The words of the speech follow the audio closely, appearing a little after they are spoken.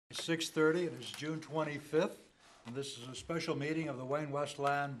6:30. It is June 25th, and this is a special meeting of the Wayne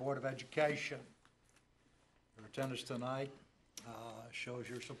Westland Board of Education. Your attendance tonight shows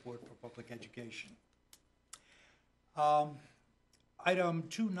your support for public education. Item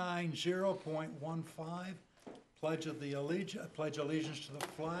 290.15, Pledge Allegiance to the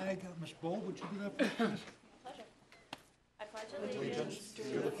Flag. Ms. Bold, would you do that, please? Pleasure. I pledge allegiance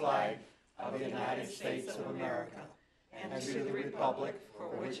to the flag of the United States of America and to the republic for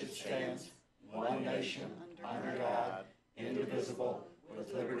which it stands, one nation, under God, indivisible,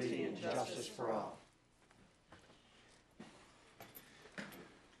 with liberty and justice for all.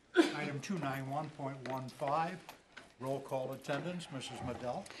 Item 291.15, roll call attendance. Mrs.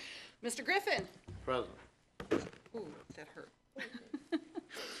 Madell. Mr. Griffin. Present. Ooh, that hurt.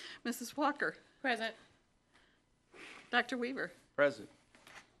 Mrs. Walker. Present. Dr. Weaver. Present.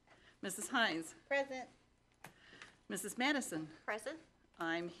 Mrs. Hines. Present. Mrs. Madison. Present.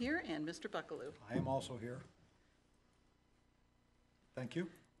 I'm here, and Mr. Buckaloo. I am also here. Thank you.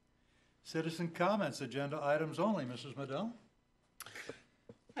 Citizen comments, agenda items only. Mrs. Madell?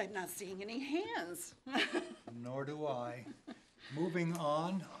 I'm not seeing any hands. Nor do I. Moving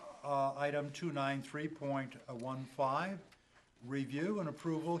on, item 293.15, review and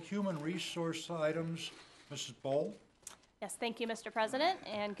approval human resource items. Mrs. Bowl? Yes, thank you, Mr. President,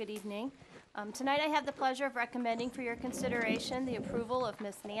 and good evening. Tonight I have the pleasure of recommending for your consideration the approval of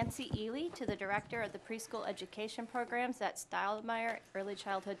Ms. Nancy Ely to the Director of the Preschool Education Programs at Stilemeyer Early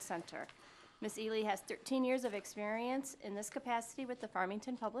Childhood Center. Ms. Ely has 13 years of experience in this capacity with the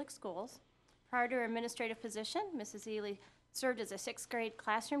Farmington Public Schools. Prior to her administrative position, Mrs. Ely served as a 6th grade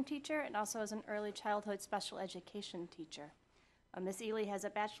classroom teacher and also as an early childhood special education teacher. Ms. Ely has a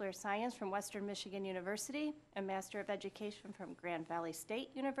Bachelor of Science from Western Michigan University, a Master of Education from Grand Valley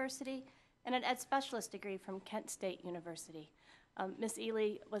State University, and an Ed Specialist degree from Kent State University. Ms.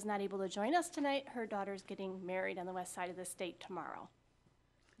 Ely was not able to join us tonight. Her daughter's getting married on the west side of the state tomorrow.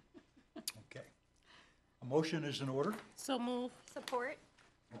 Okay. A motion is in order. So move. Support.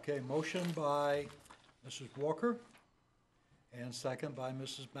 Okay, motion by Mrs. Walker and second by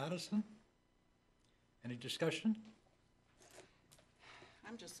Mrs. Madison. Any discussion?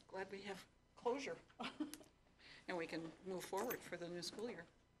 I'm just glad we have closure. And we can move forward for the new school year.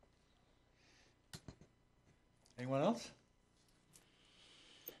 Anyone else?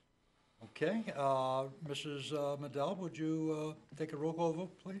 Okay, Mrs. Madell, would you take a roll call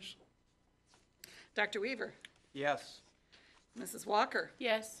vote, please? Dr. Weaver. Yes. Mrs. Walker.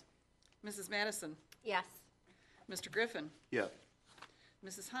 Yes. Mrs. Madison. Yes. Mr. Griffin. Yes.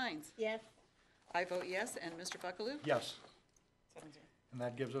 Mrs. Hines. Yes. I vote yes, and Mr. Buckaloo? Yes. 7-0. And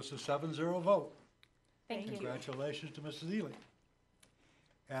that gives us a 7-0 vote. Thank you. Congratulations to Mrs. Ely.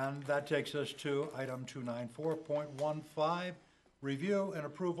 And that takes us to item 294.15, review and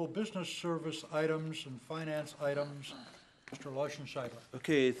approval business service items and finance items. Mr. Leichenscheidler.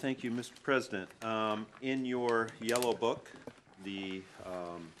 Okay, thank you, Mr. President. In your yellow book, the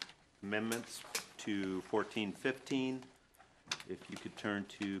amendments to 1415, if you could turn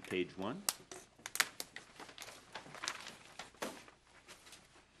to page 1.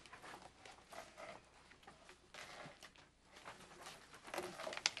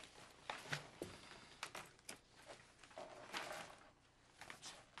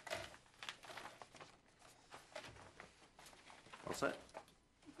 All set?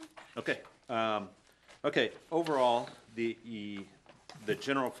 Okay. Okay. Overall, the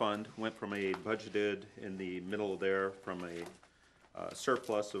general fund went from a budgeted in the middle there from a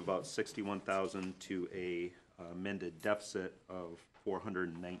surplus of about $61,000 to a amended deficit of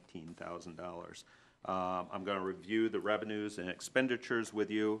 $419,000. I'm going to review the revenues and expenditures with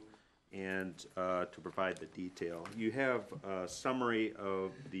you and to provide the detail. You have a summary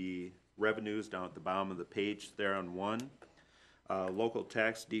of the revenues down at the bottom of the page there on 1. Local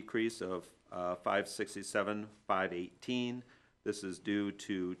tax decrease of $567,518. This is due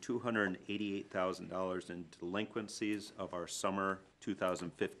to $288,000 in delinquencies of our summer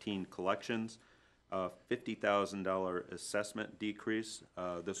 2015 collections. $50,000 assessment decrease.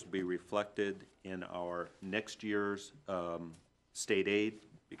 This will be reflected in our next year's state aid,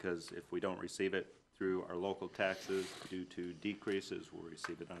 because if we don't receive it through our local taxes due to decreases, we'll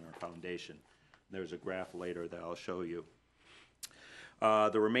receive it on our foundation. There's a graph later that I'll show you.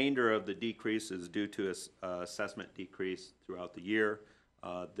 The remainder of the decrease is due to assessment decrease throughout the year.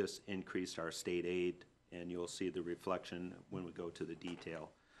 This increased our state aid, and you'll see the reflection when we go to the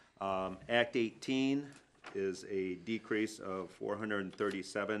detail. Act 18 is a decrease of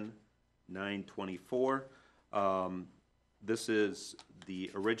 $437,924. This is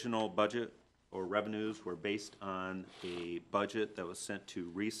the original budget or revenues were based on a budget that was sent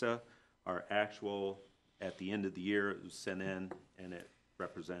to RISA. Our actual, at the end of the year, it was sent in, and it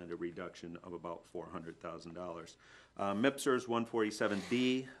represented a reduction of about $400,000. MIPSER's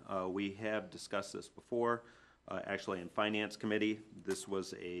 147B, we have discussed this before, actually in Finance Committee. This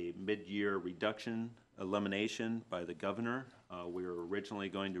was a mid-year reduction, elimination by the governor. We were originally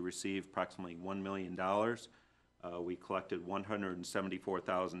going to receive approximately $1 million. We collected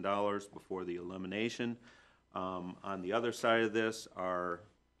 $174,000 before the elimination. On the other side of this, our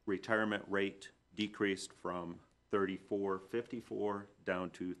retirement rate decreased from 34.54 down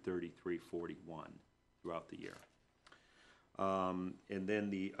to 33.41 throughout the year. And then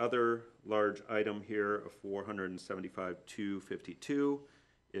the other large item here of $475,252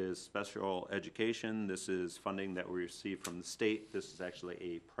 is special education. This is funding that we received from the state. This is actually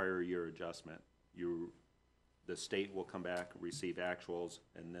a prior year adjustment. The state will come back, receive actuals,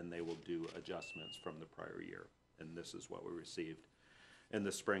 and then they will do adjustments from the prior year. And this is what we received in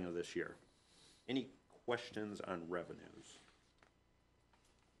the spring of this year. Any questions on revenues?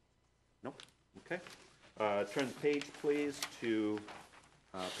 Nope. Okay. Turn the page, please, to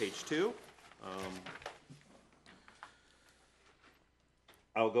page 2.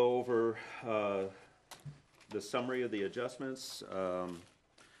 I'll go over the summary of the adjustments.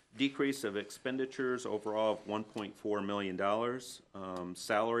 Decrease of expenditures overall of $1.4 million.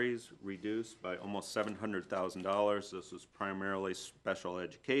 Salaries reduced by almost $700,000. This was primarily special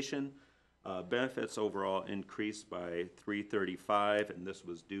education. Benefits overall increased by $335,000, and this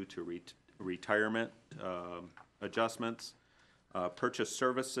was due to retirement adjustments. Purchase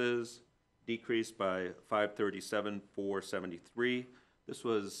services decreased by $537,473. This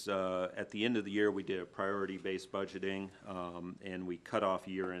was at the end of the year. We did a priority-based budgeting, and we cut off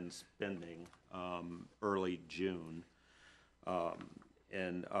year-end spending early June.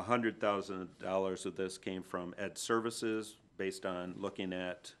 And $100,000 of this came from ed services, based on looking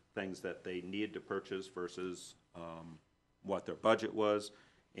at things that they needed to purchase versus what their budget was,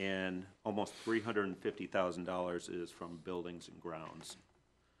 and almost $350,000 is from buildings and grounds.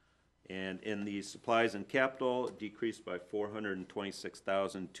 And in the supplies and capital, it decreased by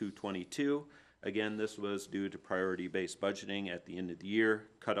 $426,222. Again, this was due to priority-based budgeting at the end of the year,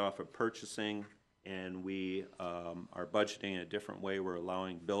 cutoff of purchasing, and we are budgeting in a different way. We're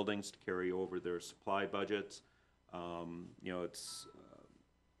allowing buildings to carry over their supply budgets. It's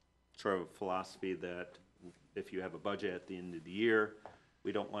sort of a philosophy that if you have a budget at the end of the year,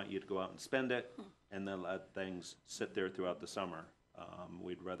 we don't want you to go out and spend it and then let things sit there throughout the summer.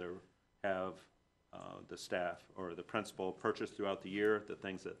 We'd rather have the staff or the principal purchase throughout the year the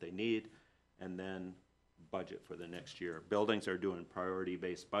things that they need and then budget for the next year. Buildings are doing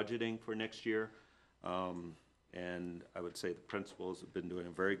priority-based budgeting for next year, and I would say the principals have been doing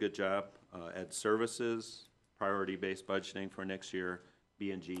a very good job. Ed services, priority-based budgeting for next year,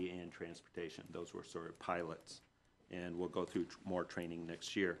 B&G and transportation. Those were sort of pilots, and we'll go through more training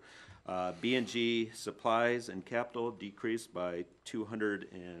next year. B&G supplies and capital decreased by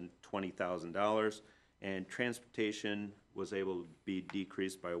 $220,000, and transportation was able to be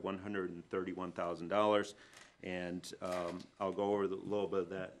decreased by $131,000. And I'll go over a little bit of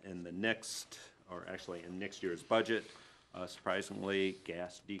that in the next, or actually in next year's budget. Surprisingly,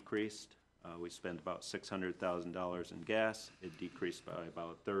 gas decreased. We spent about $600,000 in gas. It decreased by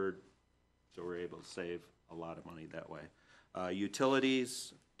about a third, so we're able to save a lot of money that way.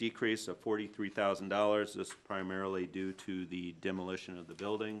 Utilities decrease of $43,000. This is primarily due to the demolition of the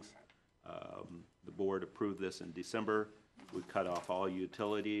buildings. The board approved this in December. We cut off all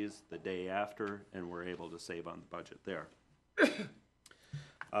utilities the day after, and we're able to save on the budget there.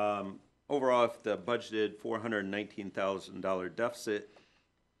 Overall, if the budgeted $419,000 deficit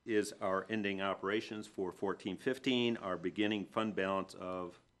is our ending operations for 14-15, our beginning fund balance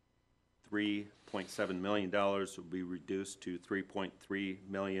of $3.7 million will be reduced to $3.3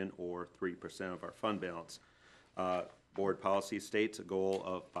 million, or 3% of our fund balance. Board policy states a goal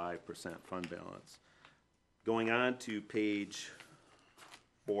of 5% fund balance. Going on to page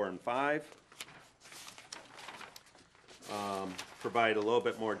 4 and 5, provide a little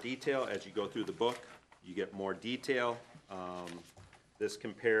bit more detail. As you go through the book, you get more detail. This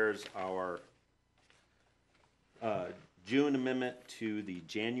compares our June amendment to the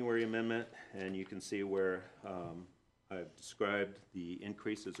January amendment, and you can see where I've described the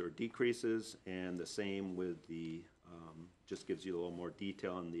increases or decreases, and the same with the, just gives you a little more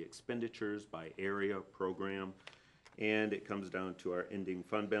detail on the expenditures by area, program, and it comes down to our ending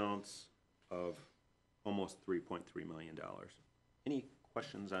fund balance of almost $3.3 million. Any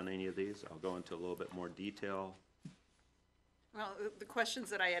questions on any of these? I'll go into a little bit more detail. Well, the questions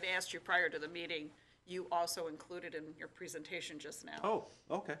that I had asked you prior to the meeting, you also included in your presentation just now. Oh,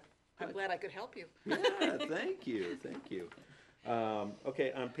 okay. I'm glad I could help you. Yeah, thank you, thank you.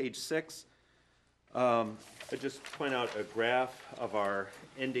 Okay, on page 6, I just point out a graph of our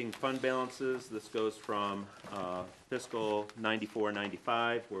ending fund balances. This goes from fiscal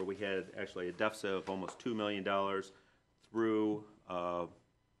 94-95, where we had actually a deficit of almost $2 million, through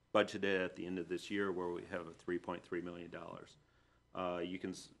budgeted at the end of this year, where we have a $3.3 million.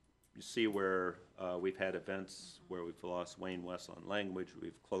 You see where we've had events where we've lost Wayne West on language,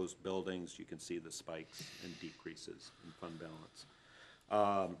 we've closed buildings. You can see the spikes and decreases in fund balance.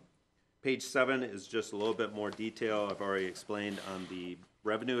 Page 7 is just a little bit more detail. I've already explained on the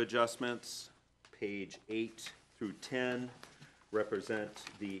revenue adjustments. Page 8 through 10 represent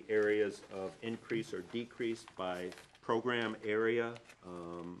the areas of increase or decrease by program area.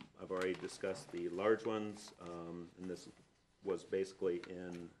 I've already discussed the large ones, and this was basically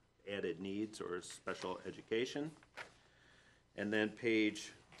in added needs or special education. And then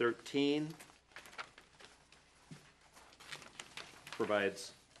page 13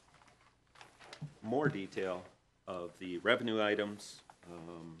 provides more detail of the revenue items. I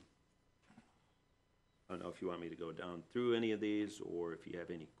don't know if you want me to go down through any of these, or if you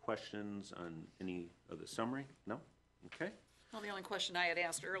have any questions on any of the summary. No? Okay. Well, the only question I had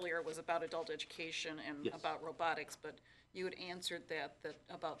asked earlier was about adult education and Yes. about robotics, but you had answered that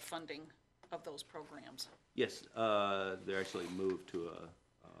about funding of those programs. Yes, they're actually moved to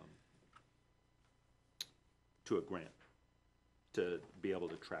a grant to be able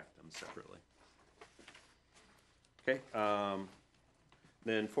to track them separately. Okay,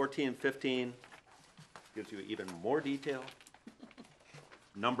 then 14 and 15 gives you even more detail,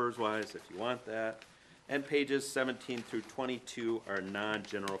 numbers-wise, if you want that. And pages 17 through 22 are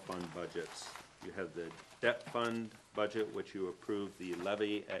non-general fund budgets. You have the debt fund budget, which you approved the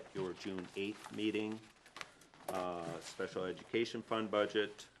levy at your June 8th meeting. Special education fund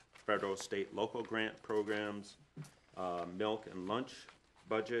budget, federal, state, local grant programs, milk and lunch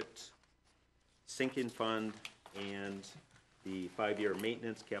budget, sinking fund, and the 5-year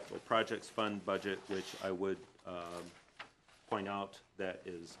maintenance capital projects fund budget, which I would point out that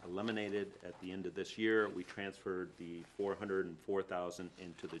is eliminated at the end of this year. We transferred the $404,000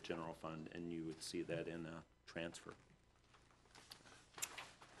 into the general fund, and you would see that in a transfer.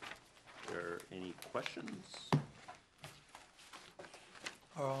 Are there any questions?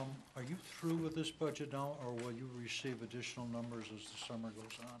 Are you through with this budget now, or will you receive additional numbers as the summer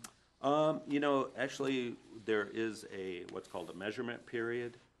goes on? You know, actually, there is what's called a measurement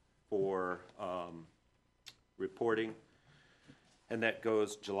period for reporting, and that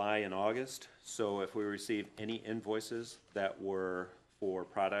goes July and August. So if we receive any invoices that were for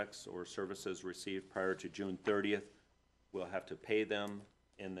products or services received prior to June 30th, we'll have to pay them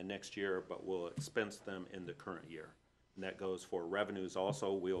in the next year, but we'll expense them in the current year. And that goes for revenues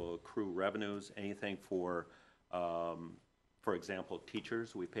also. We'll accrue revenues, anything for example,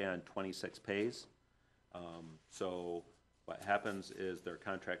 teachers, we pay on 26 pays. So what happens is their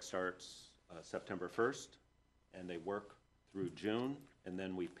contract starts September 1st, and they work through June, and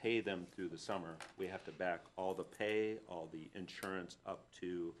then we pay them through the summer. We have to back all the pay, all the insurance up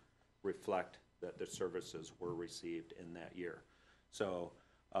to reflect that the services were received in that year. So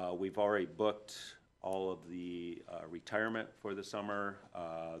we've already booked all of the retirement for the summer.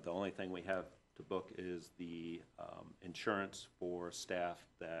 The only thing we have to book is the insurance for staff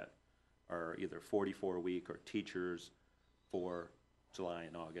that are either 44-week or teachers for July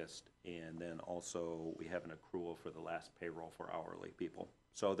and August, and then also we have an accrual for the last payroll for hourly people.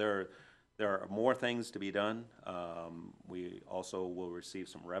 So there are more things to be done. We also will receive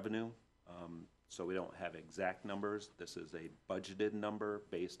some revenue, so we don't have exact numbers. This is a budgeted number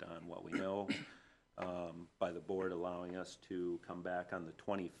based on what we know. By the board allowing us to come back on the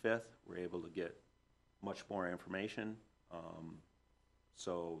 25th, we're able to get much more information.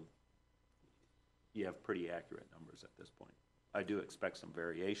 So you have pretty accurate numbers at this point. I do expect some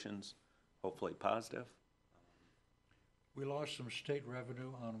variations, hopefully positive. We lost some state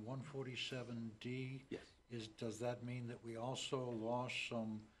revenue on 147D. Yes. Does that mean that we also lost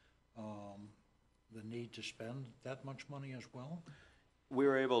some, the need to spend that much money as well? We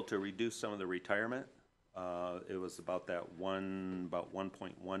were able to reduce some of the retirement. It was about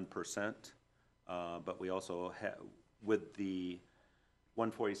 1.1%. But we also have, with the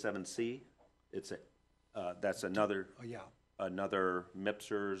 147C, that's another Oh, yeah. another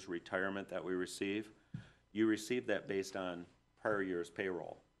MIPSER's retirement that we receive. You receive that based on prior year's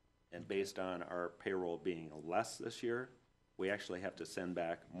payroll. And based on our payroll being less this year, we actually have to send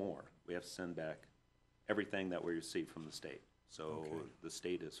back more. We have to send back everything that we receive from the state. So Okay. the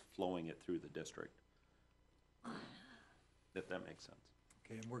state is flowing it through the district, if that makes sense.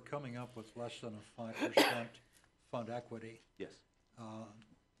 Okay, and we're coming up with less than a 5% fund equity. Yes.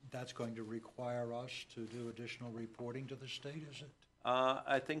 That's going to require us to do additional reporting to the state, is it?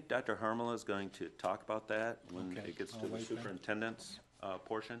 I think Dr. Harmel is going to talk about that when Okay, it gets I'll to the wait then. superintendent's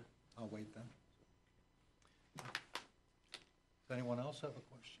portion. I'll wait then. Does anyone else have a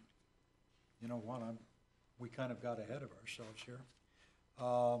question? You know what, we kind of got ahead of ourselves here.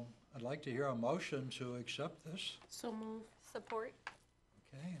 I'd like to hear a motion to accept this. So move. Support.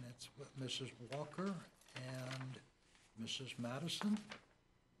 Okay, and it's with Mrs. Walker and Mrs. Madison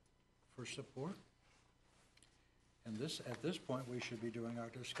for support. And this, at this point, we should be doing our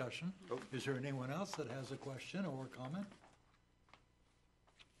discussion. Oh. Is there anyone else that has a question or comment?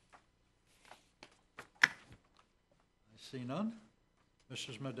 I see none.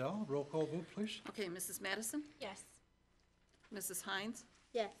 Mrs. Madell, roll call vote, please. Okay, Mrs. Madison? Yes. Mrs. Hines?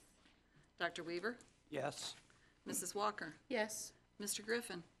 Yes. Dr. Weaver? Yes. Mrs. Walker? Yes. Mr.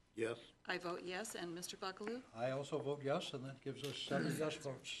 Griffin? Yes. I vote yes, and Mr. Buckaloo? I also vote yes, and that gives us 7 yes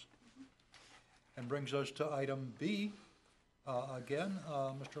votes. And brings us to item B. Again,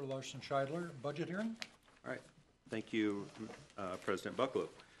 Mr. Larson Scheidler, budget hearing. All right. Thank you, President Buckaloo.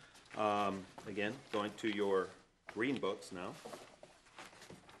 Again, going to your green books now.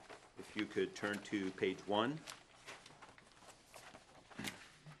 If you could turn to page 1.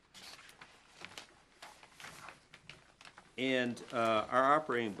 And our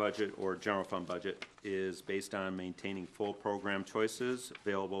operating budget, or general fund budget, is based on maintaining full program choices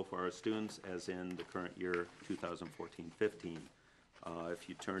available for our students as in the current year, 2014-15. If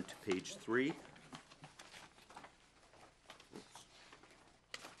you turn to page 3.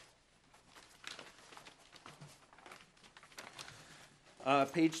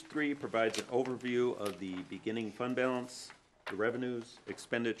 Page 3 provides an overview of the beginning fund balance, the revenues,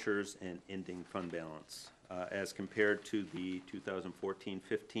 expenditures, and ending fund balance, as compared to the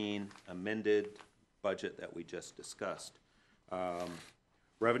 2014-15 amended budget that we just discussed.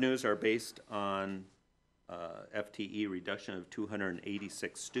 Revenues are based on FTE reduction of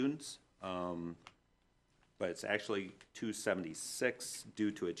 286 students, but it's actually 276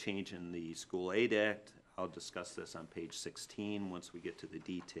 due to a change in the School Aid Act. I'll discuss this on page 16 once we get to the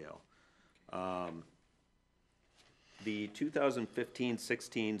detail. The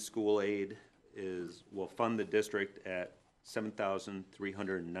 2015-16 school aid will fund the district at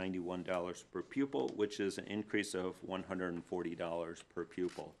 $7,391 per pupil, which is an increase of $140 per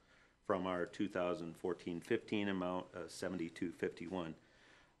pupil from our 2014-15 amount of $72.51.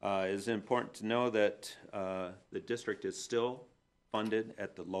 It is important to know that the district is still funded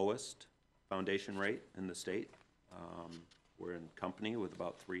at the lowest foundation rate in the state. We're in company with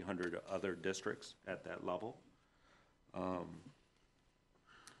about 300 other districts at that level.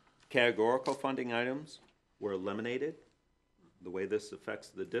 Categorical funding items were eliminated. The way this affects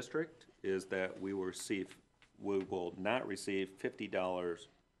the district is that we will not receive $50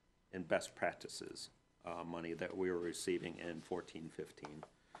 in best practices money that we were receiving in 14-15.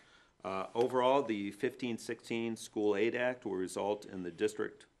 Overall, the 15-16 School Aid Act will result in the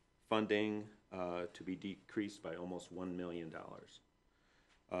district funding to be decreased by almost $1 million.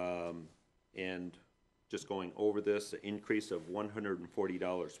 And just going over this, an increase of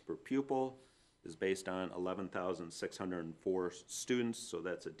 $140 per pupil is based on 11,604 students, so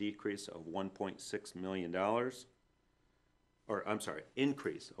that's a decrease of $1.6 million. Or, I'm sorry,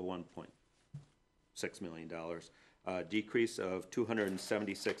 increase of $1.6 million. Decrease of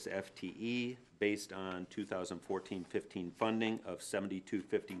 276 FTE based on 2014-15 funding of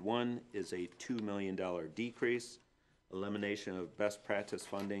 7251 is a $2 million decrease. Elimination of best practice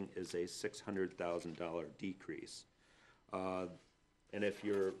funding is a $600,000 decrease. And if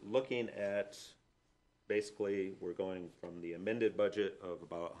you're looking at, basically, we're going from the amended budget of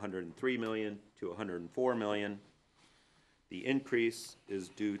about $103 million to $104 million. The increase is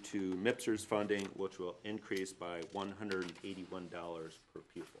due to MIPSR's funding, which will increase by $181 per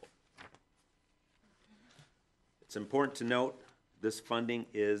pupil. It's important to note this funding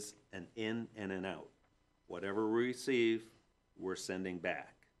is an in and an out. Whatever we receive, we're sending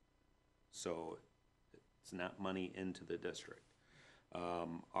back. So it's not money into the district.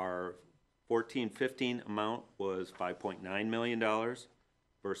 Our 14-15 amount was $5.9 million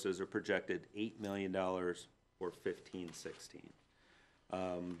versus a projected $8 million for 15-16.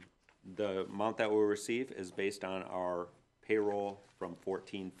 The amount that we'll receive is based on our payroll from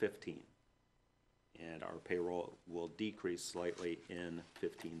 14-15. And our payroll will decrease slightly in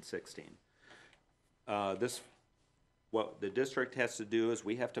 15-16. What the district has to do is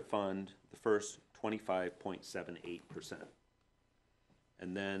we have to fund the first 25.78%.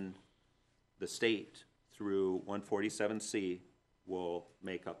 and then the state through 147C will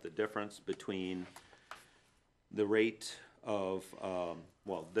make up the difference between the rate of,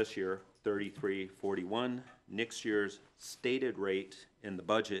 well, this year, 33.41. Next year's stated rate in the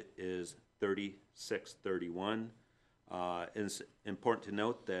budget is 36.31. It's important to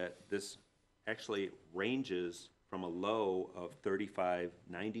note that this actually ranges from a low of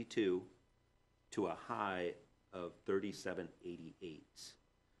 35.92 to a high of 37.88.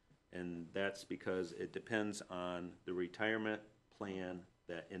 And that's because it depends on the retirement plan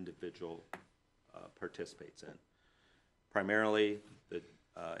that individual participates in. Primarily, the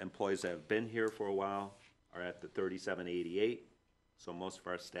employees that have been here for a while are at the 37.88, so most of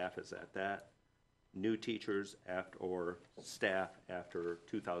our staff is at that. New teachers or staff after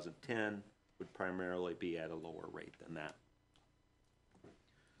 2010 would primarily be at a lower rate than that.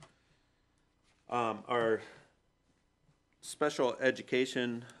 Our special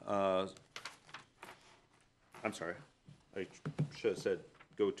education, I'm sorry, I should have said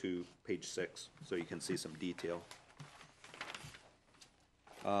go to page 6 so you can see some detail.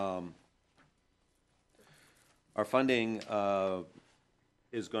 Our funding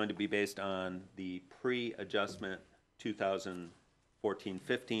is going to be based on the pre-adjustment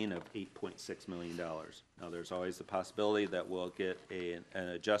 2014-15 of $8.6 million. Now, there's always the possibility that we'll get an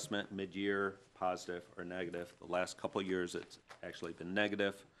adjustment mid-year, positive or negative. The last couple of years, it's actually been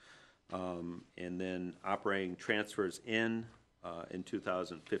negative. And then operating transfers in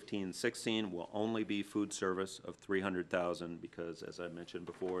 2015-16 will only be food service of $300,000 because, as I mentioned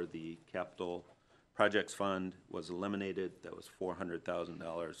before, the capital projects fund was eliminated. That was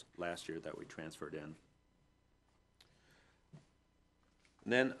 $400,000 last year that we transferred in.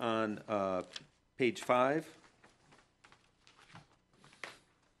 And then on page 5,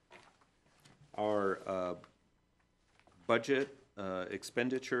 our budget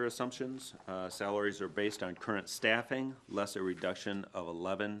expenditure assumptions. Salaries are based on current staffing, less a reduction of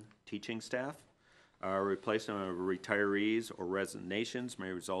 11 teaching staff. Replacement of retirees or resignations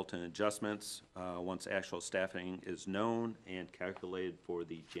may result in adjustments once actual staffing is known and calculated for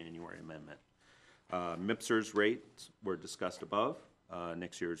the January amendment. MIPSR's rates were discussed above.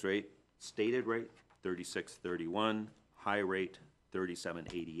 Next year's rate, stated rate, 36.31, high rate,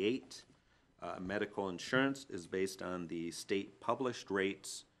 37.88. Medical insurance is based on the state published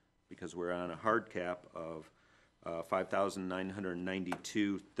rates because we're on a hard cap of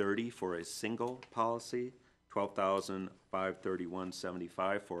 $5,992.30 for a single policy,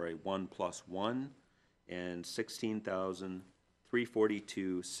 $12,531.75 for a 1+1, and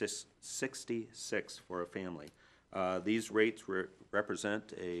 $16,342.66 for a family. These rates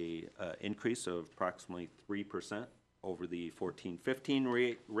represent a increase of approximately 3% over the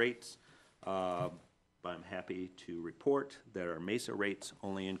 14-15 rates. But I'm happy to report that our MESA rates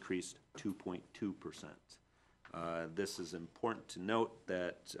only increased 2.2%. This is important to note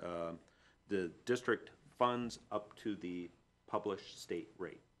that the district funds up to the published state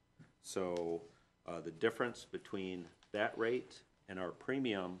rate. So the difference between that rate and our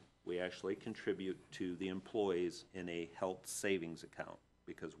premium, we actually contribute to the employees in a health savings account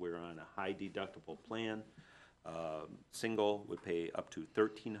because we're on a high deductible plan. Single would pay up to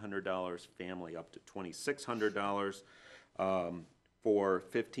 $1,300, family up to $2,600. For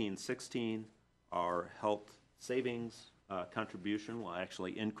 15-16, our health savings contribution will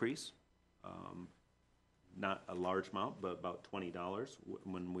actually increase. Not a large amount, but about $20.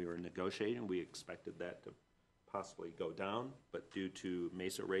 When we were negotiating, we expected that to possibly go down, but due to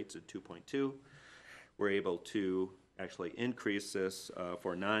MESA rates at 2.2, we're able to actually increase this.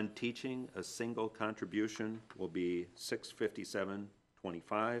 For non-teaching, a single contribution will be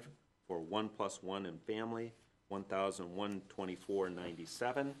 $657.25. For 1+1 in family,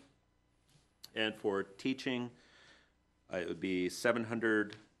 $1,124.97. And for teaching, it would be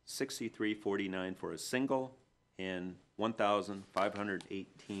 $763.49 for a single and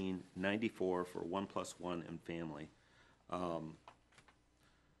 $1,518.94 for 1+1 in family.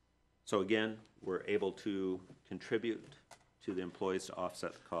 So again, we're able to contribute to the employees to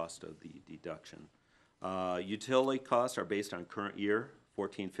offset the cost of the deduction. Utility costs are based on current year,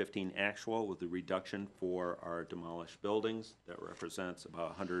 14-15 actual, with a reduction for our demolished buildings. That represents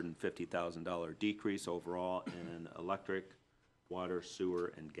about $150,000 decrease overall in electric, water,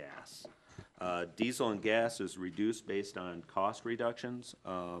 sewer, and gas. Diesel and gas is reduced based on cost reductions.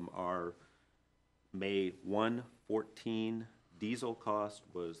 Our May 1/14 diesel cost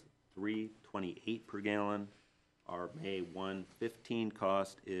was $3.28 per gallon. Our May 1/15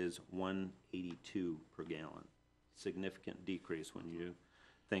 cost is $1.82 per gallon. Significant decrease when you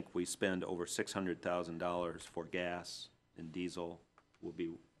think we spend over $600,000 for gas and diesel we'll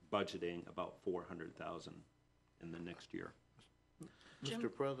be budgeting about 400,000 in the next year. Jim?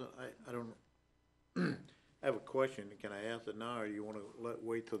 Mr. President, I don't, I have a question. Can I ask it now, or you want to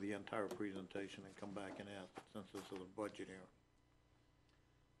wait till the entire presentation and come back and ask, since this is a budget hearing?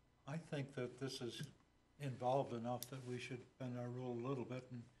 I think that this is involved enough that we should bend our rule a little bit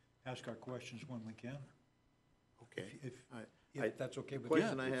and ask our questions when we can. Okay. If that's okay with you.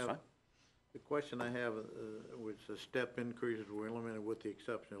 Question I it's have, fine. the question I have, was the step increases were eliminated with the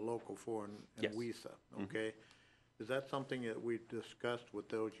exception of Local 4 and Yes. WISA, okay? Is that something that we've discussed with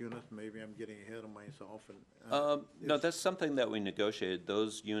those units? Maybe I'm getting ahead of myself and. No, that's something that we negotiated.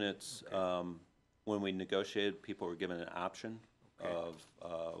 Those units, when we negotiated, people were given an option Okay.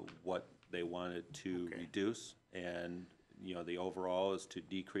 of what they wanted to Okay. reduce. And, you know, the overall is to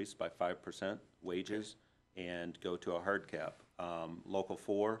decrease by 5% wages and go to a hard cap. Local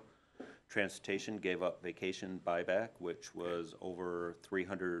 4, transportation gave up vacation buyback, which was over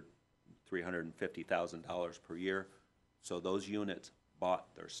 $350,000 per year. So those units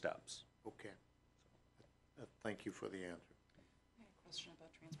bought their steps. Okay. Thank you for the answer. I have a question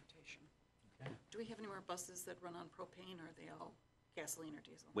about transportation. Do we have any more buses that run on propane, or are they all gasoline or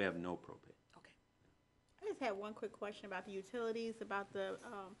diesel? We have no propane. Okay. I just had one quick question about the utilities, about the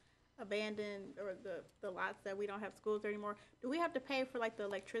abandoned, or the lots that we don't have schools there anymore. Do we have to pay for like the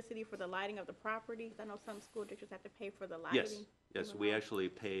electricity for the lighting of the properties? I know some school districts have to pay for the lighting. Yes, yes, in the we lots actually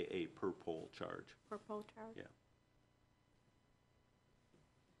pay a per pole charge. per pole charge. Yeah.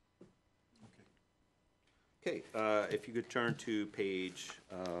 Okay. Okay, if you could turn to page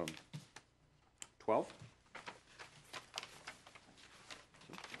 12.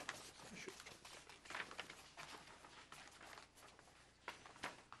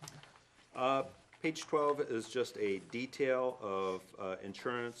 Page 12 is just a detail of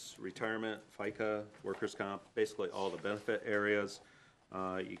insurance, retirement, FICA, workers' comp, basically all the benefit areas.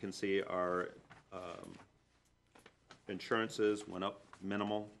 You can see our insurances went up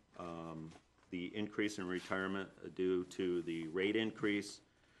minimal. The increase in retirement due to the rate increase,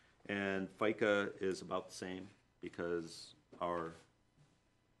 and FICA is about the same because our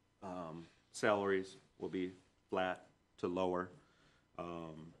salaries will be flat to lower.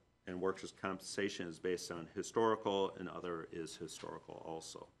 And workers' compensation is based on historical, and other is historical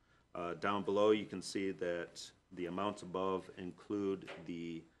also. Down below, you can see that the amounts above include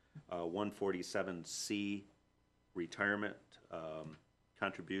the 147C retirement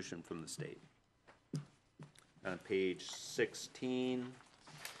contribution from the state. On page 16,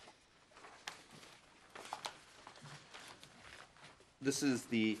 this is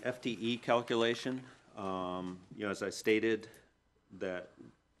the FTE calculation. You know, as I stated, that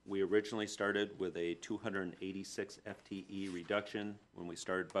we originally started with a 286 FTE reduction when we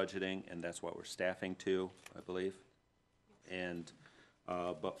started budgeting, and that's what we're staffing to, I believe. And,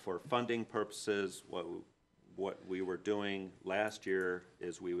 but for funding purposes, what we were doing last year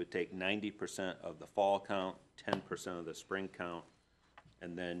is we would take 90% of the fall count, 10% of the spring count,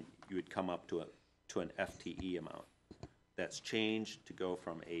 and then you would come up to an FTE amount. That's changed to go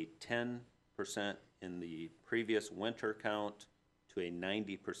from a 10% in the previous winter count to a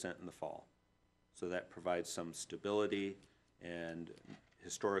 90% in the fall. So that provides some stability, and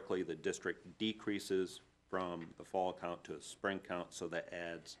historically the district decreases from the fall count to a spring count, so that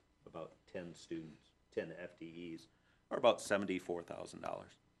adds about 10 students, 10 FTEs, or about $74,000.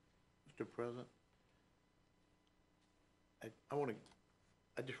 Mr. President, I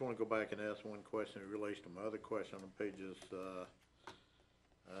just want to go back and ask one question in relation to my other question on pages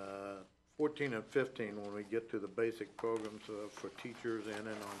 14 and 15, when we get to the basic programs for teachers, and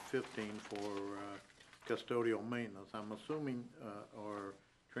then on 15 for custodial maintenance. I'm assuming, or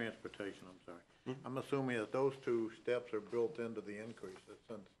transportation, I'm sorry. I'm assuming that those two steps are built into the increase,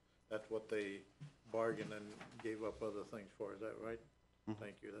 since that's what they bargained and gave up other things for. Is that right?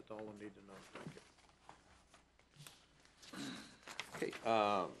 Thank you. That's all I need to know. Thank you. Okay.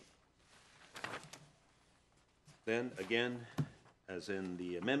 Then again, as in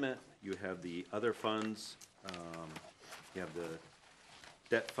the amendment, you have the other funds. You have the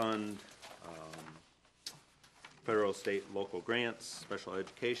debt fund, federal, state, local grants, special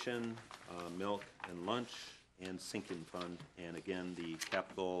education, milk and lunch, and sinking fund. And again, the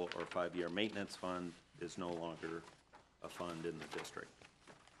capital or 5-year maintenance fund is no longer a fund in the district.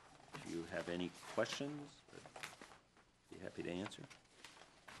 If you have any questions, I'd be happy to answer.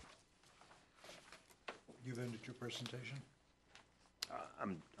 You've ended your presentation?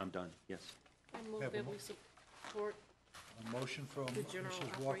 I'm done, yes. I move Have a that mo- we support A motion from the general Mrs.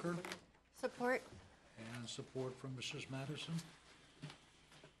 operating Walker budget. Support. and support from Mrs. Madison.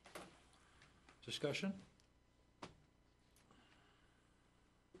 Discussion?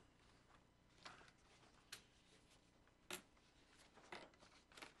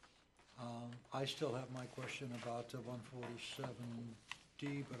 I still have my question about 147D,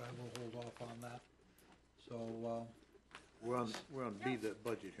 but I will hold off on that. So, We're on B, the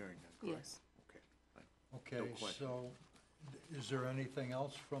budget hearing then, correct? Yes. Okay. fine. okay, No question. so is there anything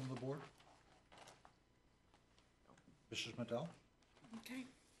else from the board? Mrs. Mattel? Okay.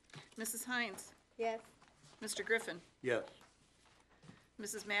 Mrs. Hines? Yes. Mr. Griffin? Yes.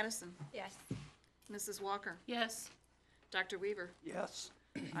 Mrs. Madison? Yes. Mrs. Walker? Yes. Dr. Weaver? Yes.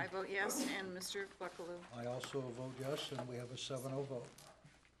 I vote yes, and Mr. Buckaloo? I also vote yes, and we have a 7-0 vote.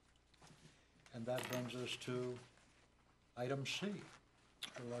 And that brings us to item C.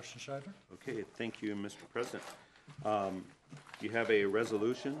 Mr. Larson-Scheidler? Okay, thank you, Mr. President. You have a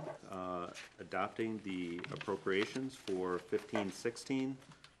resolution adopting the appropriations for 15-16.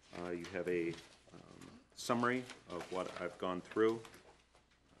 You have a summary of what I've gone through.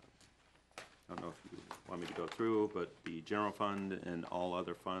 I don't know if you want me to go through, but the general fund and all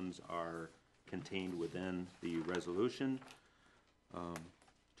other funds are contained within the resolution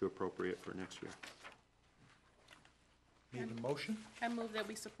to appropriate for next year. Need a motion? I move that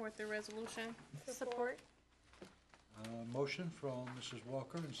we support the resolution. Support. Motion from Mrs.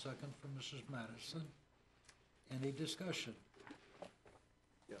 Walker and second from Mrs. Madison. Any discussion?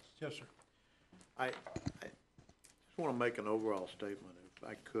 Yes. Yes, sir. I just want to make an overall statement, if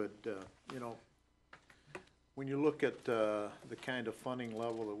I could. You know, when you look at the kind of funding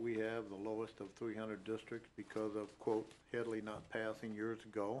level that we have, the lowest of 300 districts because of, quote, Headley not passing years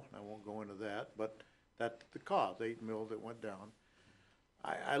ago, I won't go into that, but that's the cause, 8 mills that went down.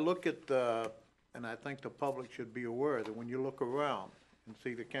 I look at and I think the public should be aware that when you look around and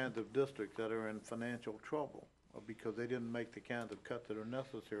see the kinds of districts that are in financial trouble because they didn't make the kinds of cuts that are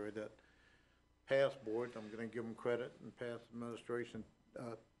necessary, that past boards, I'm going to give them credit, and past administration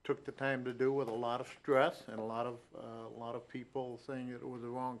took the time to do with a lot of stress and a lot of people saying it was the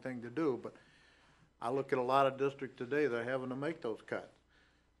wrong thing to do. But I look at a lot of districts today that are having to make those cuts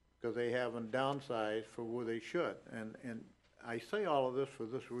because they haven't downsized for where they should. And I say all of this for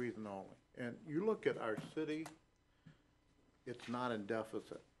this reason only. And you look at our city, it's not in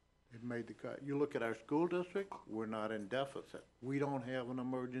deficit. It made the cut. You look at our school district, we're not in deficit. We don't have an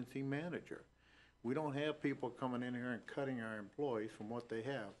emergency manager. We don't have people coming in here and cutting our employees from what they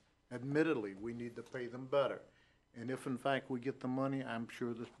have. Admittedly, we need to pay them better. And if in fact we get the money, I'm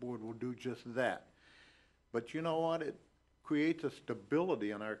sure this board will do just that. But you know what? It creates a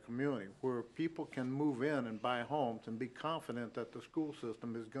stability in our community where people can move in and buy homes and be confident that the school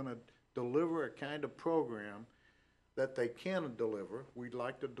system is going to deliver a kind of program that they can deliver. We'd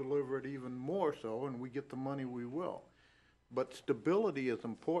like to deliver it even more so, and we get the money, we will. But stability is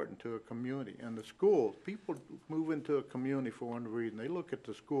important to a community, and the schools, people move into a community for one reason. They look at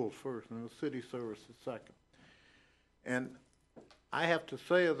the schools first, and the city services second. And I have to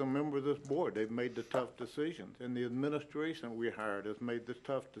say, as a member of this board, they've made the tough decisions, and the administration we hired has made the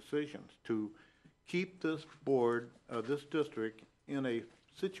tough decisions to keep this board, this district, in a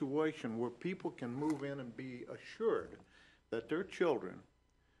situation where people can move in and be assured that their children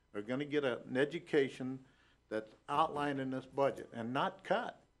are going to get an education that's outlined in this budget and not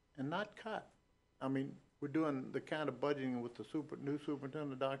cut, I mean, we're doing the kind of budgeting with the new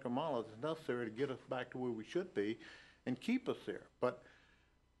superintendent, Dr. Mullins, is necessary to get us back to where we should be and keep us there. But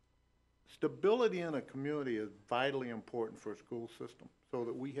stability in a community is vitally important for a school system so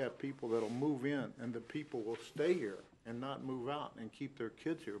that we have people that'll move in and the people will stay here and not move out and keep their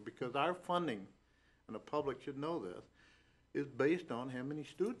kids here, because our funding, and the public should know this, is based on how many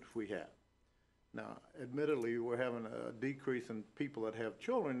students we have. Now, admittedly, we're having a decrease in people that have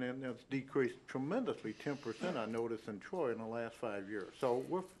children, and it's decreased tremendously, 10% I noticed in Troy in the last 5 years. So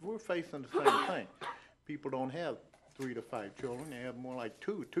we're facing the same thing. People don't have 3 to 5 children, they have more like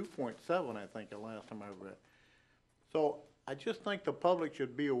 2.7, I think, the last time I read. So I just think the public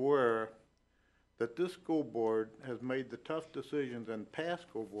should be aware that this school board has made the tough decisions, and past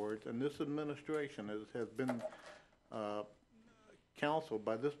school boards, and this administration has been counseled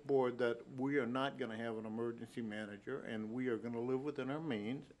by this board that we are not going to have an emergency manager, and we are going to live within our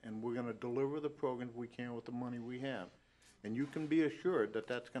means, and we're going to deliver the programs we can with the money we have. And you can be assured that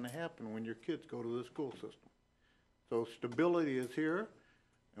that's going to happen when your kids go to the school system. So stability is here,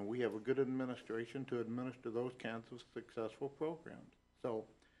 and we have a good administration to administer those kinds of successful programs. So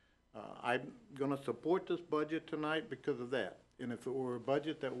I'm going to support this budget tonight because of that. And if it were a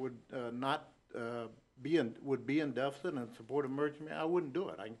budget that would be in deficit and support emergency, I wouldn't do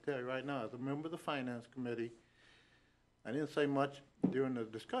it. I can tell you right now, as a member of the Finance Committee, I didn't say much during the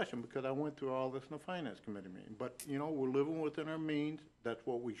discussion because I went through all this in the Finance Committee meeting. But, you know, we're living within our means. That's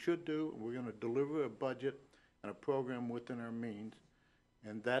what we should do. And we're going to deliver a budget and a program within our means.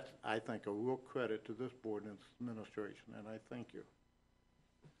 And that's, I think, a real credit to this board and its administration, and I thank you.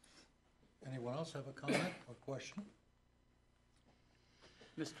 Anyone else have a comment or question?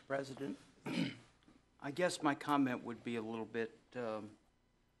 Mr. President, I guess my comment would be a little bit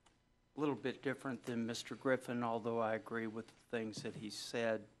different than Mr. Griffin, although I agree with the things that he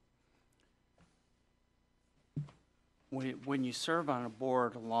said. When you serve on a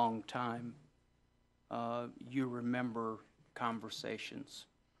board a long time, you remember conversations.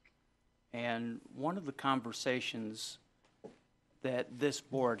 And one of the conversations that this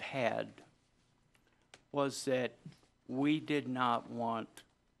board had was that we did not want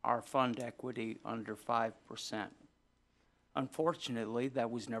our fund equity under 5%. Unfortunately, that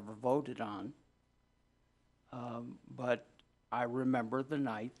was never voted on. But I remember the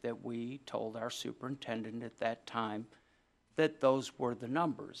night that we told our superintendent at that time that those were the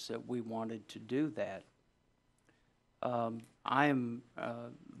numbers, that we wanted to do that. I am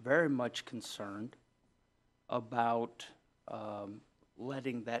very much concerned about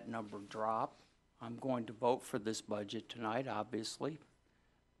letting that number drop. I'm going to vote for this budget tonight, obviously,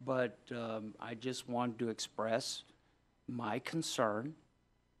 but I just wanted to express my concern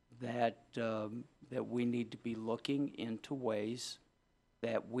that that we need to be looking into ways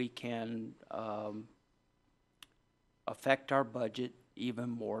that we can affect our budget even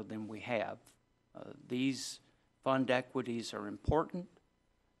more than we have. These fund equities are important,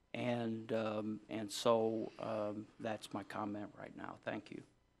 and so that's my comment right now. Thank you.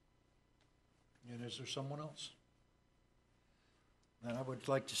 And is there someone else? And I would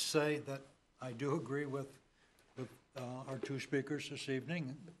like to say that I do agree with our two speakers this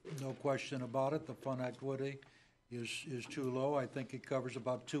evening. No question about it. The fund equity is too low. I think it covers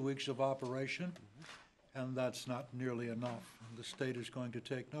about 2 weeks of operation, and that's not nearly enough. And the state is going to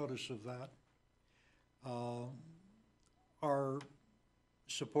take notice of that. Our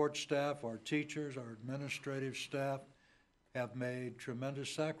support staff, our teachers, our administrative staff have made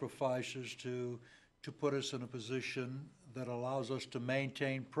tremendous sacrifices to put us in a position that allows us to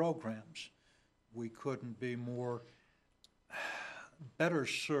maintain programs. We couldn't be better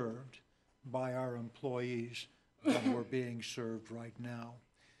served by our employees than we're being served right now.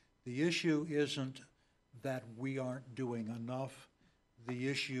 The issue isn't that we aren't doing enough. The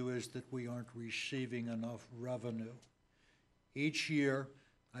issue is that we aren't receiving enough revenue. Each year,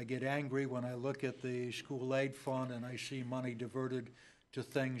 I get angry when I look at the school aid fund and I see money diverted to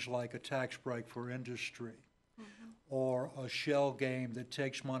things like a tax break for industry, or a shell game that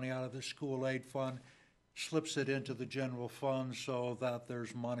takes money out of the school aid fund, slips it into the general fund so that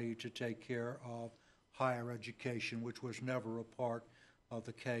there's money to take care of higher education, which was never a part of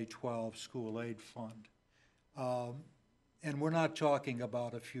the K-12 school aid fund. And we're not talking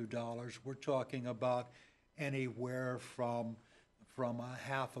about a few dollars. We're talking about anywhere from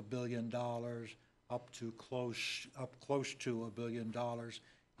 $500 million up close to $1 billion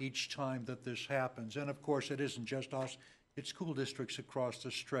each time that this happens. And of course, it isn't just us, it's school districts across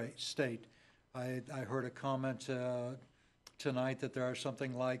the state. I heard a comment tonight that there are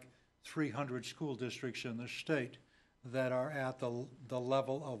something like 300 school districts in the state that are at the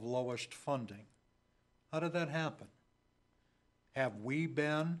level of lowest funding. How did that happen? Have we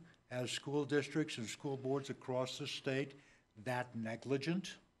been, as school districts and school boards across the state, that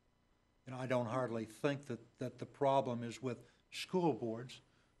negligent? You know, I don't hardly think that the problem is with school boards.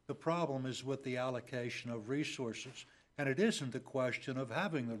 The problem is with the allocation of resources. And it isn't the question of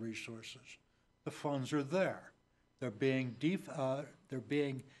having the resources. The funds are there. They're being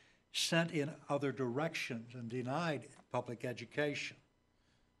sent in other directions and denied public education.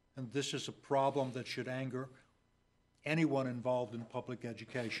 And this is a problem that should anger anyone involved in public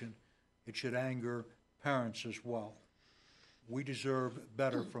education. It should anger parents as well. We deserve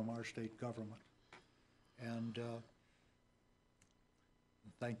better from our state government. And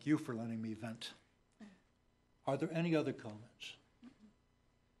thank you for letting me vent. Are there any other comments?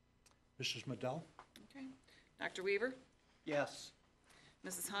 Mrs. Medell? Okay. Dr. Weaver? Yes.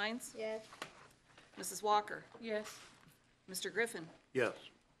 Mrs. Hines? Yes. Mrs. Walker? Yes. Mr. Griffin? Yes.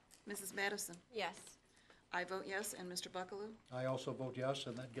 Mrs. Madison? Yes. I vote yes, and Mr. Buckaloo? I also vote yes,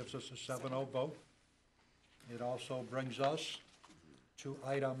 and that gives us a 7-0 vote. It also brings us to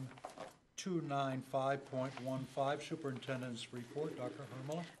item 295.15, Superintendent's Report. Dr.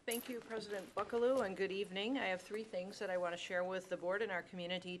 Hermela? Thank you, President Buckaloo, and good evening. I have 3 things that I want to share with the board and our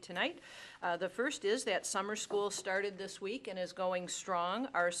community tonight. The first is that summer school started this week and is going strong.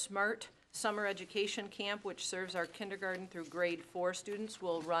 Our SMART Summer Education Camp, which serves our kindergarten through grade 4 students,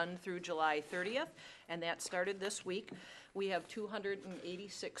 will run through July 30th, and that started this week. We have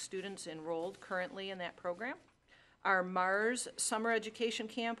 286 students enrolled currently in that program. Our Mars Summer Education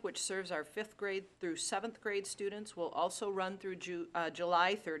Camp, which serves our 5th grade through 7th grade students, will also run through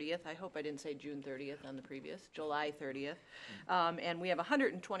July 30th. I hope I didn't say June 30th on the previous, July 30th. And we have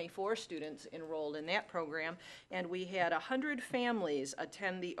 124 students enrolled in that program, and we had 100 families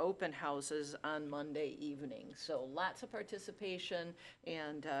attend the open houses on Monday evening. So lots of participation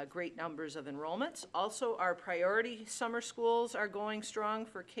and great numbers of enrollments. Also, our priority summer schools are going strong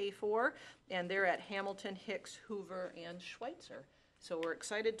for K-4, and they're at Hamilton, Hicks, Hoover, and Schweitzer. So we're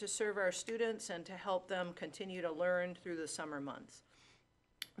excited to serve our students and to help them continue to learn through the summer months.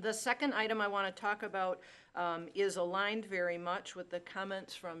 The second item I want to talk about is aligned very much with the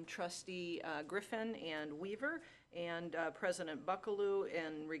comments from Trustee Griffin and Weaver and President Buckaloo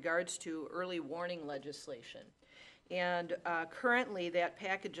in regards to early warning legislation. And currently, that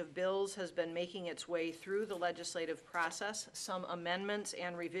package of bills has been making its way through the legislative process. Some amendments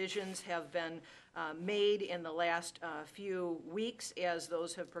and revisions have been made in the last few weeks as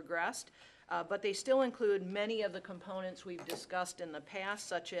those have progressed. But they still include many of the components we've discussed in the past,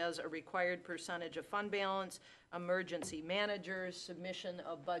 such as a required percentage of fund balance, emergency managers, submission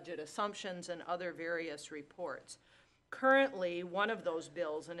of budget assumptions, and other various reports. Currently, one of those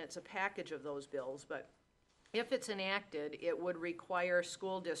bills, and it's a package of those bills, but if it's enacted, it would require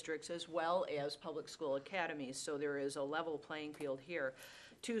school districts as well as public school academies, so there is a level playing field here,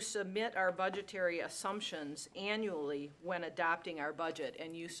 to submit our budgetary assumptions annually when adopting our budget.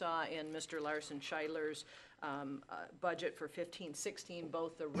 And you saw in Mr. Larson-Scheidler's budget for 15-16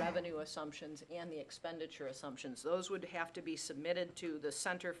 both the revenue assumptions and the expenditure assumptions. Those would have to be submitted to the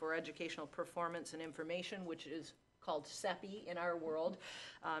Center for Educational Performance and Information, which is called CEPI in our world,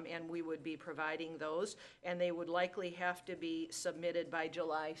 and we would be providing those, and they would likely have to be submitted by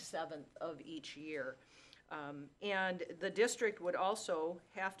July 7th of each year. And the district would also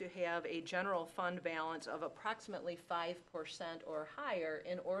have to have a general fund balance of approximately 5% or higher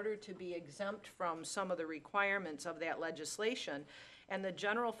in order to be exempt from some of the requirements of that legislation. And the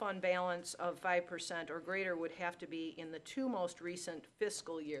general fund balance of 5% or greater would have to be in the 2 most recent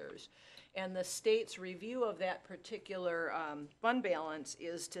fiscal years. And the state's review of that particular fund balance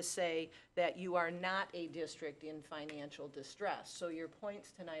is to say that you are not a district in financial distress. So your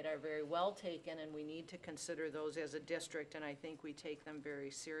points tonight are very well taken, and we need to consider those as a district, and I think we take them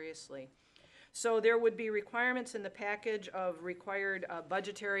very seriously. So there would be requirements in the package of required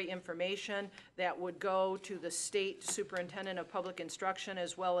budgetary information that would go to the state superintendent of public instruction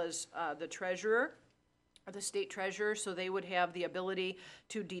as well as the treasurer, the state treasurer, so they would have the ability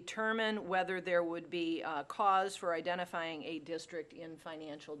to determine whether there would be cause for identifying a district in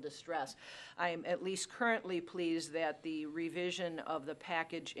financial distress. I am at least currently pleased that the revision of the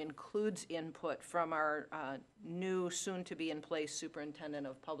package includes input from our new, soon-to-be-in-place superintendent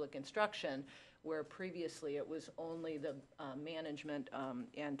of public instruction, where previously it was only the management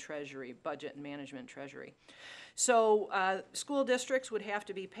and treasury, budget and management treasury. So school districts would have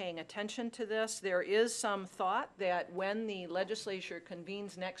to be paying attention to this. There is some thought that when the legislature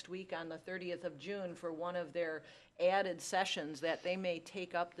convenes next week on the 30th of June for one of their added sessions, that they may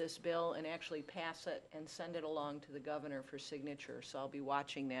take up this bill and actually pass it and send it along to the governor for signature. So I'll be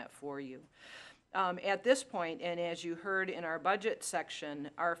watching that for you. At this point, and as you heard in our budget section,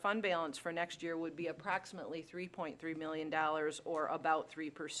 our fund balance for next year would be approximately $3.3 million, or about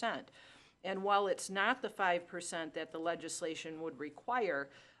 3%. And while it's not the 5% that the legislation would require,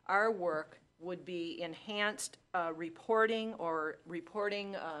 our work would be enhanced reporting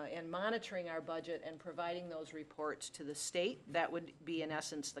and monitoring our budget and providing those reports to the state. That would be, in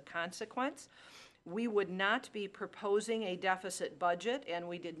essence, the consequence. We would not be proposing a deficit budget, and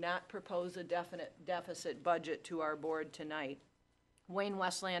we did not propose a definite deficit budget to our board tonight. Wayne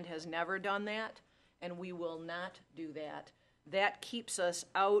Westland has never done that, and we will not do that. That keeps us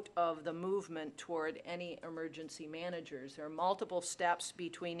out of the movement toward any emergency managers. There are multiple steps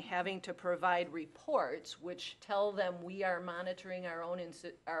between having to provide reports, which tell them we are monitoring our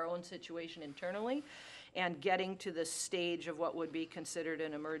own situation internally, and getting to the stage of what would be considered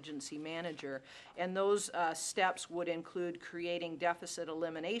an emergency manager. And those steps would include creating deficit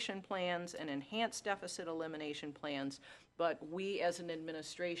elimination plans and enhanced deficit elimination plans. But we as an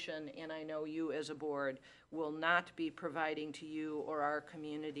administration, and I know you as a board, will not be providing to you or our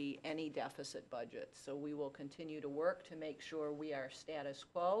community any deficit budget. So we will continue to work to make sure we are status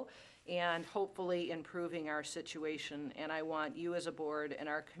quo and hopefully improving our situation. And I want you as a board and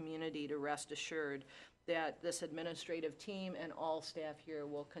our community to rest assured that this administrative team and all staff here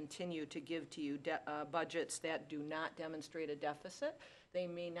will continue to give to you budgets that do not demonstrate a deficit. They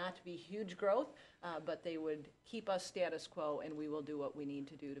may not be huge growth, but they would keep us status quo, and we will do what we need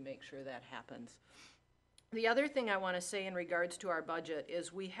to do to make sure that happens. The other thing I want to say in regards to our budget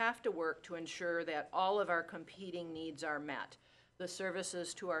is we have to work to ensure that all of our competing needs are met. The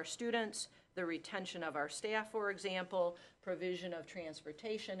services to our students, the retention of our staff, for example, provision of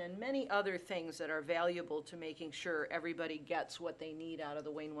transportation, and many other things that are valuable to making sure everybody gets what they need out of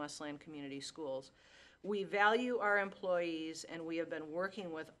the Wayne Westland Community Schools. We value our employees, and we have been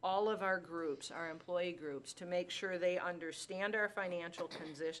working with all of our groups, our employee groups, to make sure they understand our financial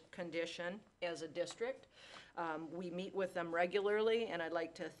condition as a district. We meet with them regularly, and I'd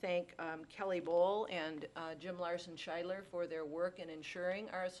like to thank Kelly Bowl and Jim Larson-Scheidler for their work in ensuring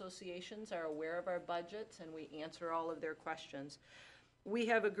our associations are aware of our budgets and we answer all of their questions. We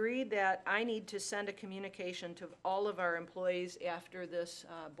have agreed that I need to send a communication to all of our employees after this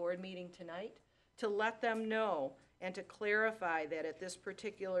board meeting tonight to let them know and to clarify that at this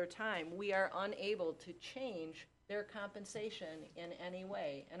particular time, we are unable to change their compensation in any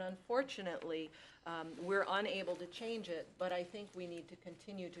way. And unfortunately, we're unable to change it, but I think we need to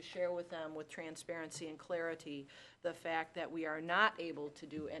continue to share with them with transparency and clarity the fact that we are not able to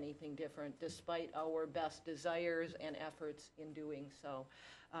do anything different despite our best desires and efforts in doing so.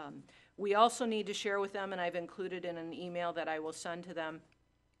 We also need to share with them, and I've included in an email that I will send to them,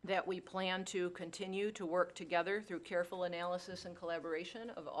 that we plan to continue to work together through careful analysis and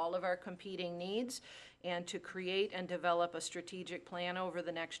collaboration of all of our competing needs and to create and develop a strategic plan over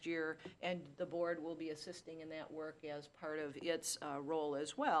the next year, and the board will be assisting in that work as part of its role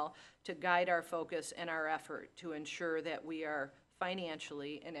as well to guide our focus and our effort to ensure that we are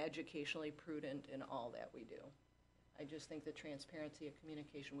financially and educationally prudent in all that we do. I just think the transparency of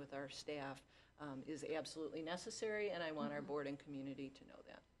communication with our staff is absolutely necessary, and I want our board and community to know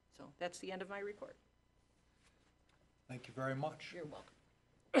that. So that's the end of my report. Thank you very much. You're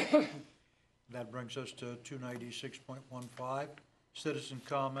welcome. That brings us to 296.15, citizen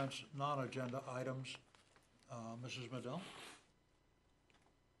comments, non-agenda items. Mrs. Madell?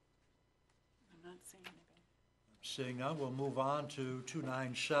 I'm not seeing anything. Seeing none, we'll move on to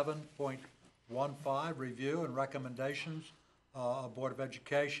 297.15, review and recommendations of Board of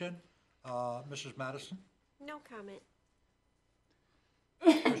Education. Mrs. Madison? No comment.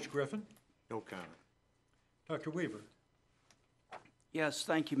 Mr. Griffin? No comment. Dr. Weaver? Yes,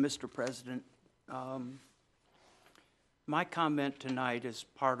 thank you, Mr. President. My comment tonight as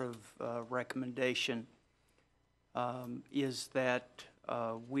part of recommendation is that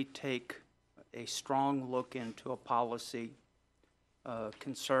we take a strong look into a policy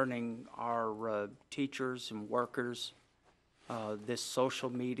concerning our teachers and workers, this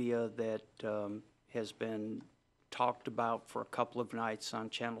social media that has been talked about for a couple of nights on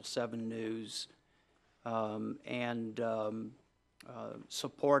Channel 7 News and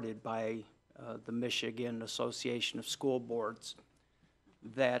supported by the Michigan Association of School Boards,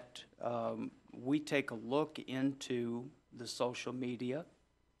 that we take a look into the social media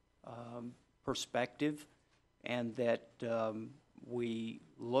perspective, and that we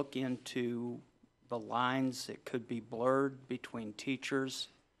look into the lines that could be blurred between teachers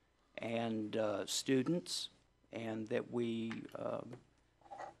and students, and that we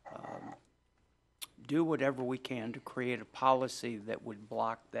do whatever we can to create a policy that would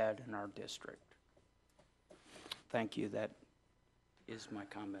block that in our district. Thank you. That is my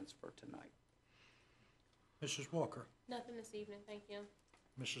comments for tonight. Mrs. Walker? Nothing this evening, thank you.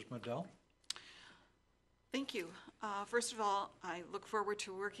 Mrs. Madell? Thank you. First of all, I look forward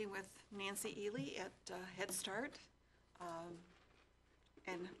to working with Nancy Ely at Head Start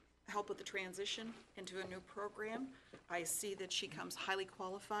and help with the transition into a new program. I see that she comes highly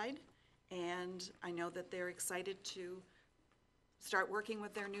qualified, and I know that they're excited to start working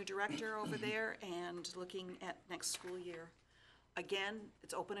with their new director over there and looking at next school year. Again,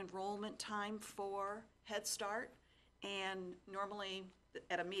 it's open enrollment time for Head Start, and normally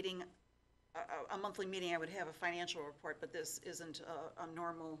at a meeting, a monthly meeting, I would have a financial report, but this isn't a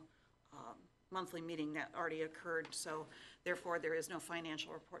normal monthly meeting that already occurred, so therefore there is no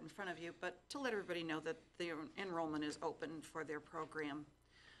financial report in front of you, but to let everybody know that the enrollment is open for their program.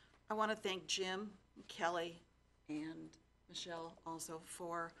 I want to thank Jim, Kelly, and Michelle also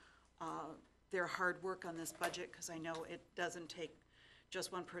for their hard work on this budget, because I know it doesn't take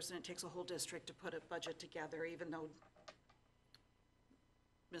just one person, it takes a whole district to put a budget together, even though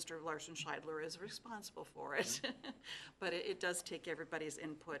Mr. Larson-Scheidler is responsible for it. But it does take everybody's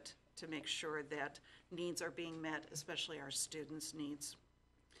input to make sure that needs are being met, especially our students' needs.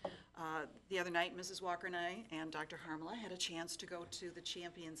 The other night, Mrs. Walker and I and Dr. Harmala had a chance to go to the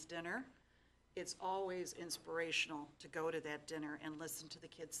Champions Dinner. It's always inspirational to go to that dinner and listen to the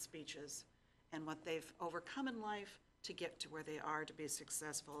kids' speeches and what they've overcome in life to get to where they are to be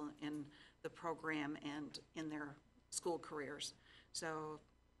successful in the program and in their school careers. So,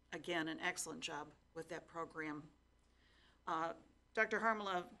 again, an excellent job with that program. Dr.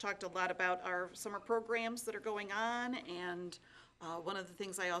 Harmala talked a lot about our summer programs that are going on, and one of the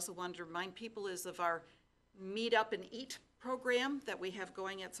things I also wanted to remind people is of our Meet Up and Eat program that we have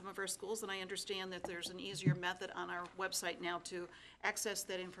going at some of our schools, and I understand that there's an easier method on our website now to access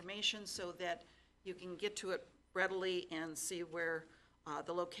that information so that you can get to it readily and see where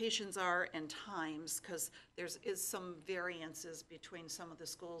the locations are and times, because there is some variances between some of the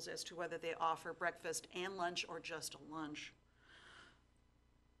schools as to whether they offer breakfast and lunch or just a lunch.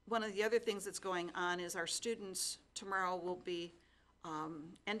 One of the other things that's going on is our students tomorrow will be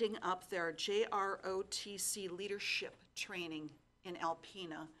ending up their JROTC leadership training in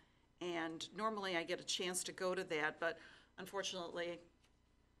Alpena. And normally I get a chance to go to that, but unfortunately,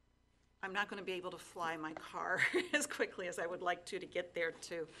 I'm not going to be able to fly my car as quickly as I would like to get there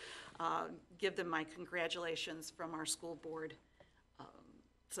to give them my congratulations from our school board.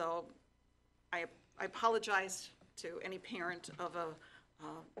 So I apologize to any parent of a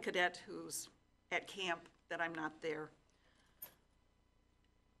cadet who's at camp that I'm not there.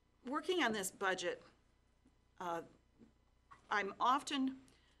 Working on this budget, I'm often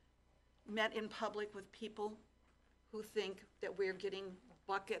met in public with people who think that we're getting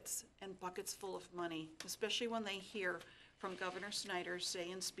buckets and buckets full of money, especially when they hear from Governor Snyder say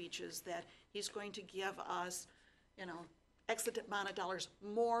in speeches that he's going to give us, X amount of dollars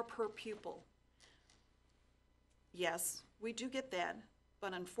more per pupil. Yes, we do get that,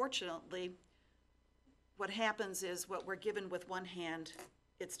 but unfortunately, what happens is what we're given with one hand,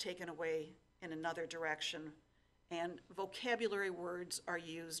 it's taken away in another direction. And vocabulary words are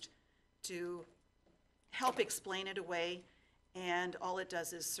used to help explain it away, and all it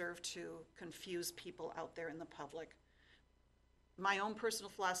does is serve to confuse people out there in the public. My own personal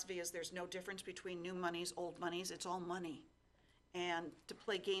philosophy is there's no difference between new monies, old monies, it's all money. And to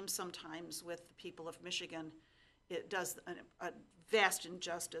play games sometimes with the people of Michigan, it does a vast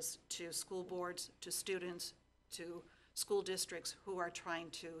injustice to school boards, to students, to school districts who are trying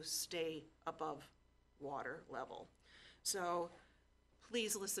to stay above water level. So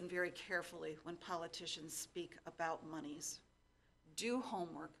please listen very carefully when politicians speak about monies. Do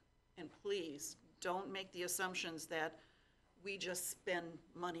homework, and please don't make the assumptions that we just spend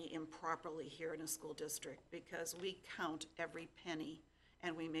money improperly here in a school district, because we count every penny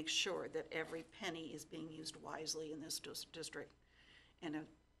and we make sure that every penny is being used wisely in this district. And it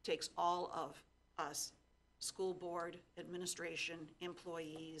takes all of us, school board, administration,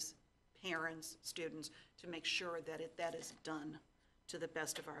 employees, parents, students, to make sure that that is done to the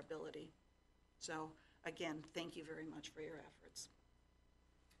best of our ability. So again, thank you very much for your efforts.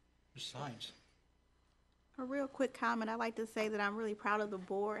 Ms. Hines. A real quick comment, I'd like to say that I'm really proud of the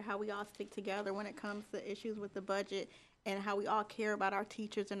board, how we all stick together when it comes to issues with the budget, and how we all care about our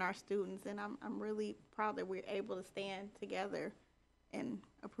teachers and our students. And I'm really proud that we're able to stand together and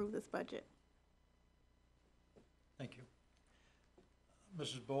approve this budget. Thank you.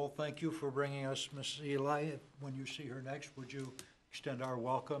 Mrs. Bowl, thank you for bringing us Mrs. Eli. When you see her next, would you extend our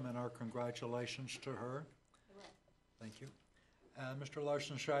welcome and our congratulations to her? Thank you. And Mr.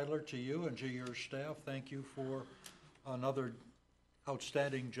 Larson-Scheidler, to you and to your staff, thank you for another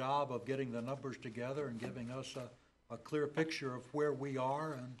outstanding job of getting the numbers together and giving us a clear picture of where we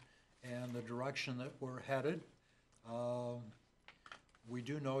are and the direction that we're headed. We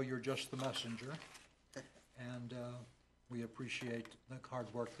do know you're just the messenger, and we appreciate the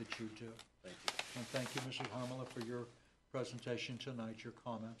hard work that you do. Thank you. And thank you, Mrs. Harmala, for your presentation tonight, your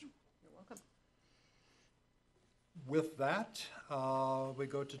comments. You're welcome. With that, we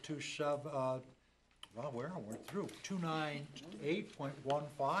go to we're through.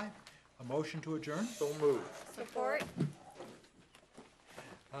 298.15, a motion to adjourn. So moved. Support.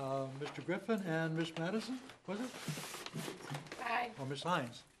 Mr. Griffin and Ms. Madison, was it? Aye. Or Ms.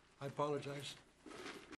 Hines? I apologize.